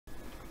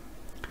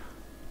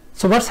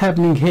So what's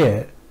happening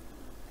here,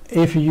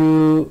 if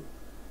you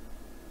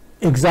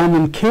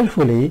examine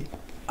carefully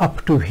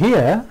up to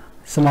here,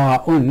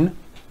 sama'un,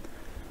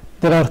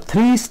 there are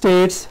 3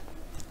 states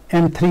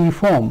and 3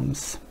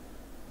 forms,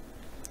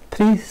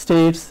 3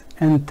 states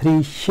and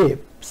 3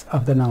 shapes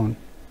of the noun.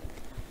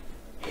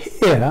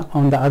 Here,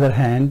 on the other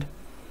hand,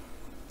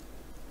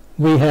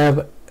 we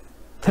have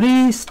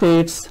 3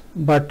 states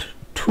but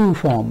 2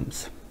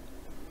 forms.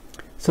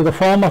 So the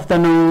form of the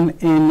noun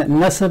in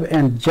nasab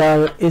and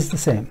jar is the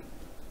same.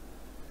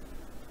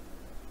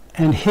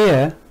 And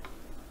here,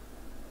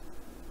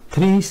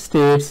 3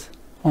 states,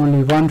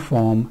 only 1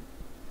 form,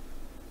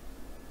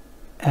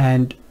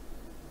 and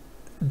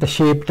the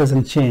shape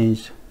doesn't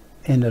change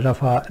in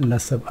rafa,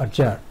 nasab or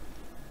jar.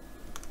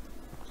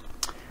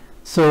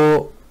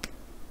 So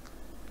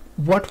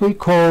what we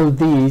call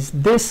these,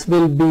 this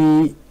will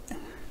be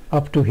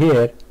up to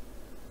here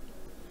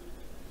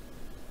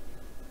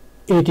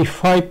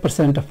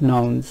 85% of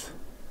nouns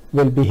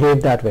will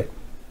behave that way.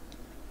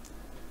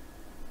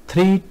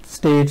 3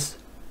 states,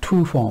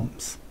 2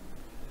 forms.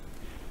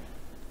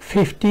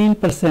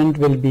 15%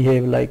 will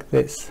behave like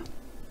this.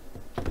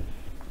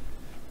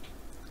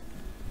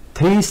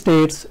 3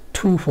 states,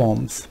 2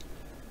 forms,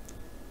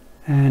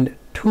 and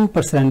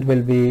 2%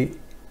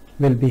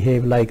 will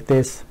behave like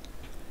this.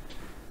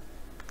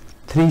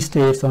 3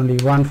 states, only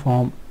 1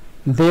 form.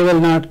 They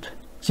will not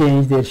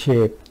change their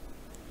shape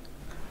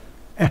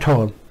at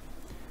all.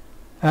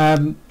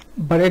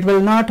 But it will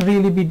not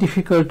really be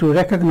difficult to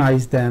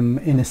recognize them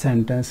in a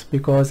sentence,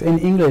 because in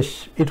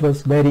English it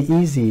was very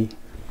easy.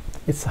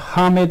 It's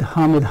Hamid,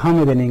 Hamid,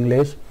 Hamid in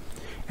English,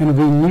 and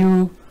we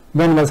knew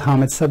when was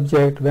Hamid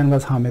subject, when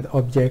was Hamid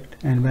object,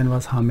 and when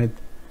was Hamid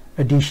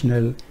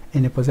additional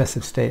in a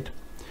possessive state.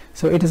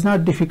 So it is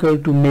not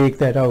difficult to make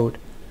that out.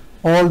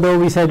 Although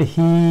we said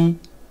he,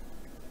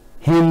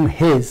 him,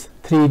 his,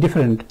 3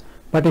 different,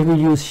 but if we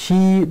use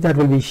she, that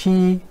will be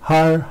she,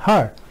 her,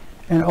 her.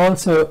 And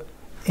also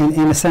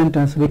in a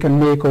sentence we can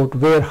make out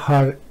where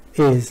her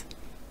is,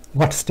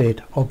 what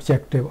state,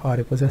 objective or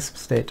a possessive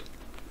state.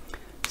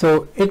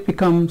 So it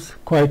becomes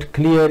quite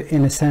clear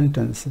in a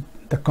sentence,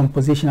 the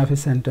composition of a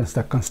sentence,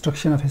 the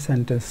construction of a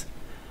sentence,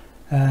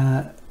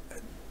 in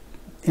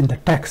the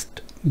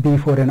text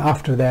before and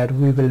after that.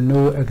 We will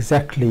know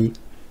exactly,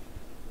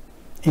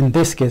 in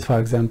this case for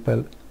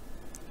example,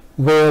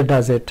 where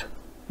does it,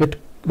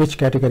 which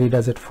category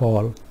does it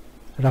fall,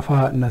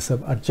 rafa,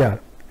 nasab or jar,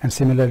 and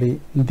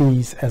similarly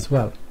these as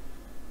well.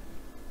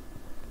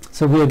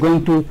 So we are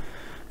going to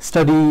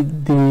study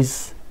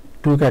these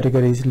 2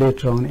 categories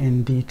later on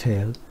in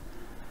detail.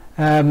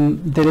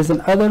 There is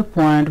another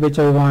point which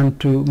I want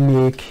to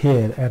make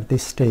here at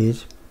this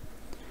stage,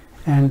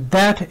 and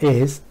that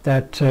is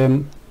that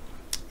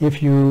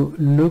if you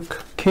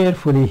look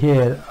carefully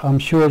here, I'm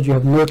sure you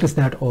have noticed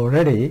that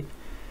already,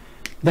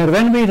 that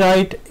when we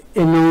write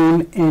a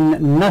noun in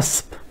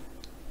nasb,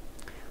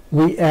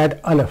 we add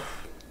alif.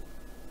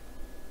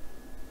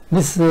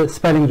 This is a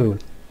spelling rule.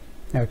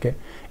 Okay,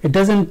 it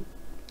doesn't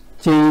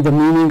change the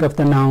meaning of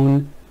the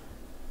noun,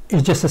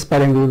 it's just a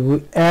spelling rule.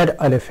 We add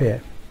alif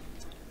here.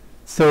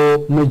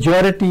 So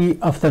majority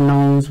of the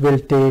nouns will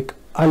take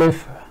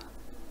alif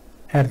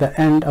at the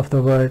end of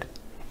the word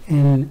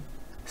in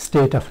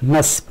state of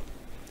nasb.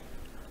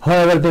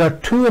 However, there are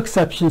 2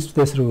 exceptions to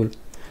this rule.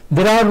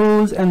 There are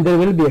rules and there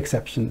will be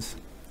exceptions.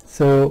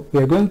 So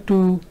we are going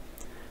to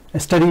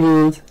study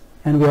rules,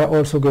 and we are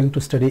also going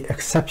to study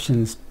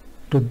exceptions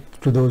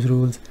to those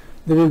rules.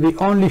 There will be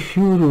only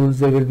few rules,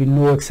 there will be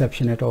no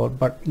exception at all,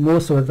 but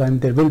most of the time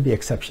there will be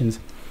exceptions.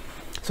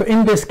 So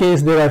in this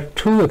case there are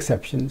 2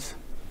 exceptions.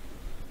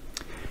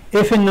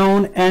 If a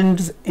noun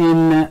ends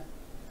in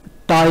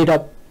tied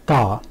up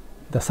ta,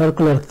 the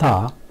circular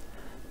ta,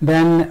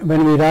 then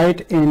when we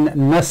write in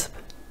nasb,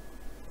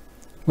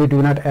 we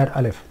do not add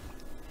alif.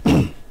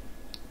 And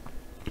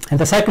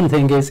the second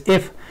thing is,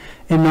 if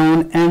a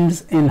noun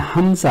ends in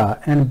hamza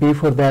and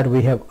before that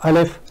we have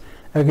alif,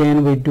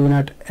 again we do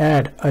not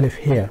add alif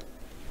here.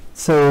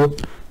 So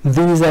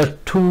these are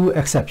 2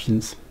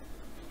 exceptions.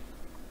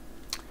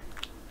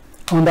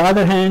 On the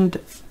other hand,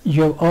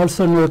 you have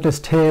also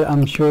noticed here,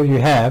 I'm sure you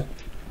have,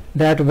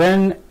 that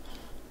when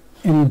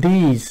in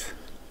this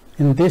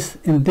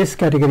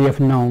category of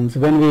nouns,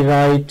 when we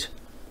write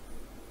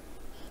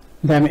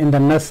them in the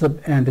nasab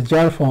and the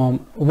jar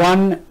form,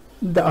 one,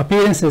 the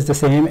appearance is the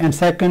same, and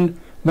second,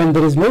 when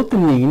there is no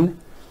tanween,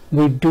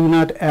 we do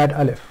not add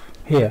alif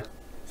here.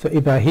 So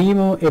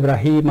Ibrahimu,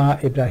 Ibrahima,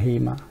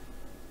 Ibrahima,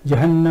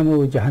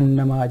 Jahannamu,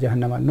 Jahannama,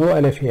 Jahannama, no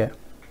alif here.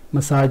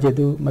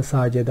 Masajidu,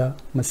 Masajida,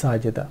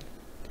 Masajida.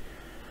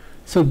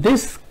 So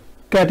this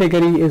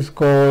category is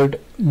called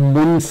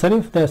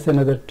munsarif. That's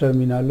another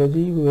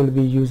terminology, we will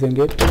be using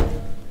it,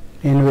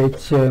 in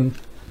which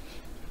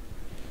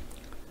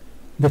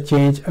the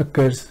change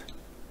occurs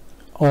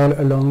all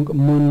along.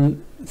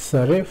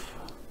 Munsarif,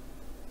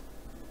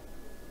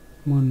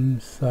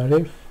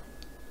 munsarif.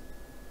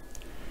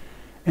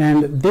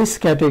 And this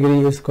category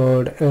is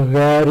called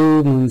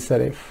Gharu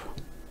Munsarif.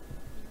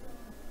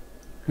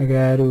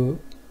 Gharu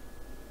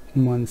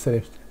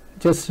Munsarif.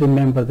 just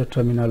remember the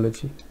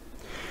terminology.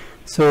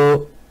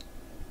 So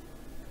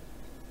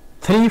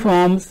 3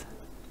 forms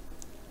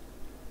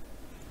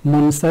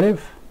munsarif,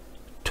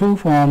 2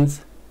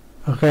 forms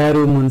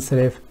ghairu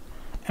munsarif,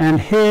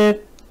 and here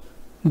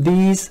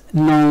these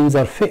nouns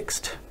are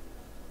fixed.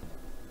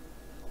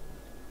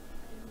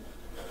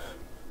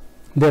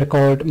 They're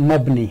called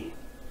mabni.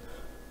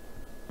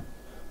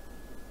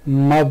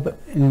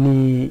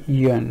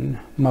 Mabniyun,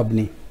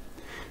 mabni.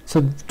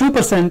 So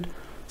 2%,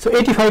 so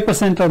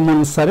 85% are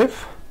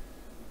munsarif,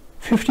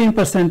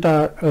 15%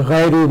 are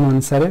ghairu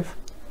munsarif,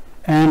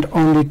 and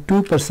only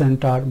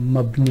 2% are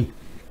mabni.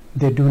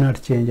 They do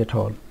not change at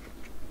all.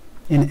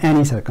 In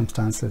any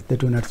circumstances, they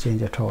do not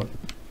change at all.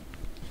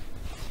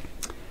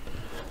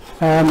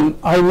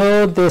 I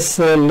know this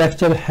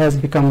lecture has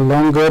become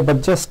longer,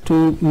 but just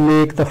to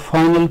make the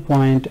final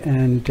point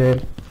and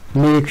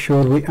make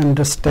sure we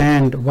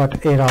understand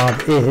what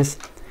i'rab is,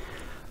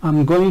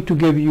 I'm going to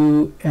give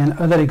you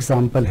another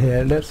example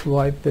here. Let's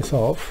wipe this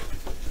off.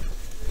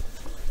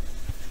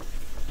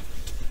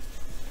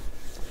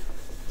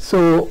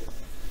 So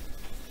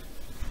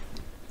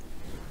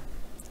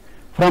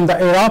from the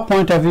i'rab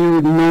point of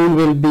view, noun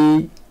will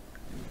be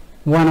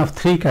one of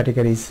 3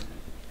 categories: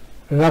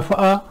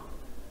 rafa,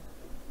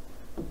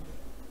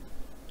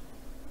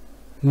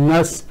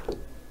 nasb,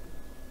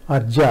 or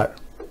jar,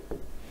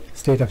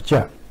 state of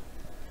jar.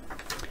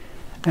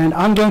 And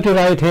I'm going to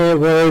write here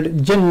word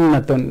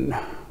jannatun.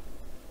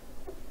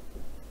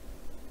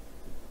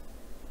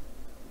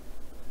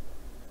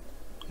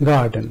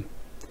 Garden.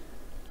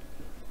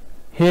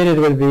 Here it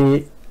will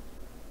be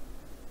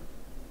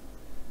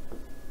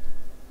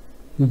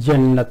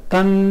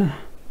jannatan,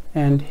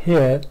 and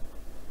here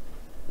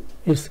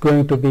it's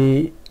going to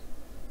be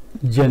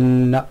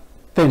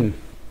jannatin.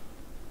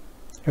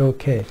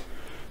 Okay,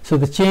 so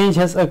the change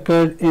has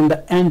occurred in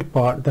the end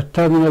part, the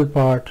terminal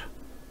part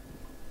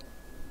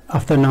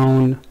of the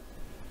noun,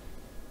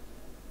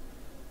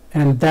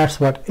 and that's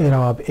what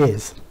i'rab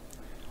is.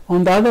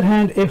 On the other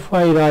hand, if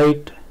I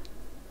write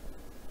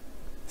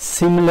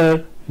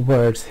similar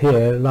words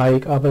here,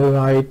 like I will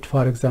write,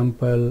 for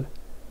example,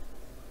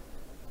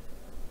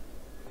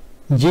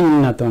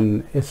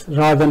 jinnatun, is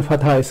rather than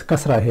fatha is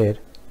kasra here,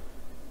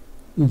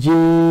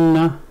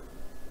 jinnatun,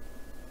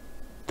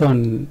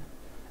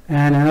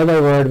 and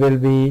another word will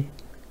be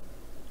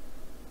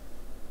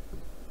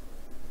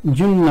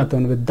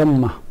junnatun with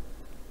dhamma.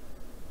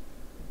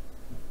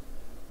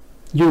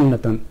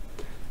 Junnatun.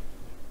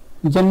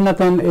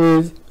 Jannatun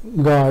is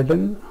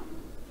garden.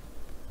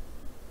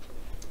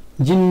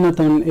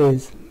 Jinnatun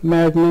is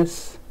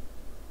madness.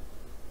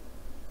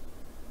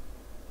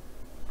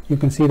 You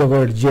can see the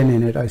word jinn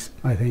in it, I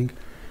think.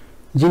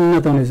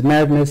 Jinnatun is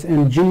madness,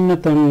 and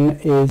Junnatun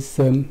is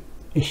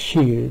a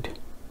shield,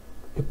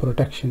 a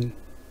protection.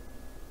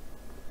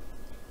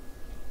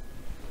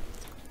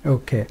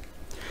 Okay,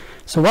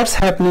 so what's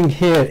happening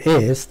here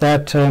is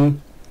that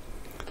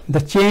the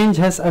change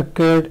has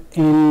occurred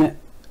in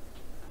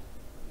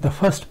the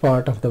first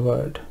part of the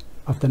word,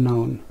 of the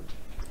noun.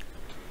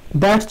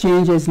 That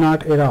change is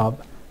not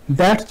i'rab.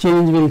 That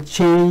change will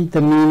change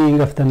the meaning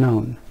of the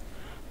noun.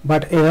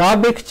 But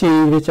Arabic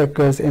change which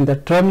occurs in the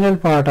terminal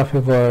part of a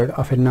word,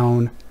 of a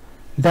noun,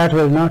 that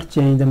will not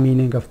change the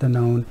meaning of the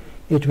noun.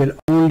 It will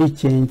only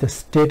change the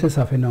status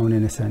of a noun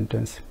in a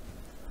sentence.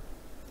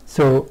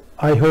 So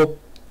I hope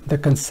the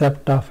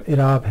concept of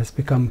i'rab has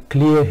become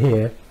clear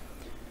here.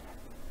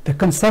 The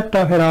concept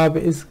of i'rab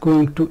is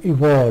going to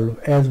evolve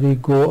as we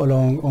go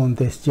along on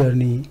this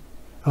journey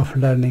of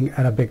learning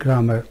Arabic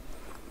grammar.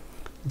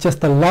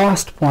 Just the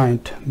last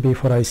point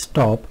before I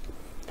stop.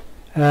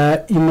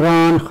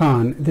 Imran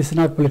Khan, this is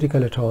not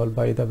political at all,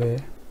 by the way.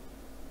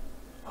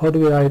 How do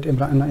we write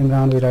Imran?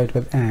 Imran we write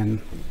with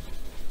an.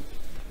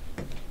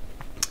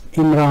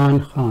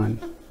 Imran Khan.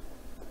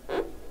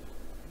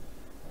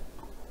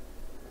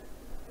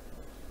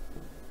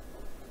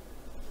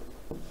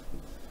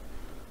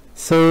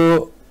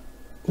 So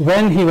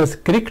when he was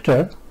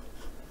cricketer,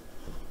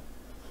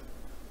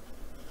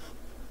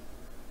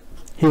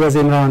 he was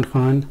Imran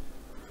Khan.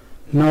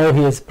 Now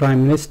he is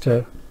Prime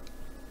Minister.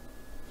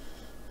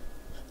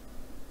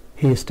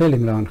 He is still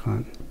Imran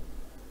Khan.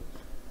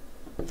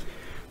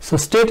 So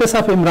status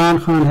of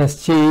Imran Khan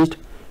has changed,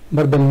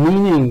 but the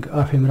meaning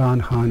of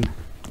Imran Khan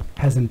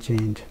hasn't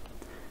changed.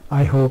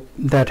 I hope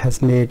that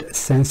has made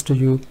sense to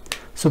you.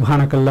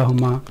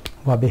 Subhanakallahumma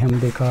wa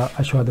bihamdika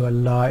ashhadu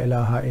an la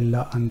ilaha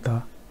illa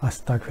anta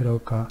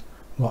astaghfiruka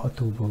wa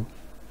atubu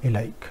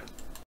ilaik.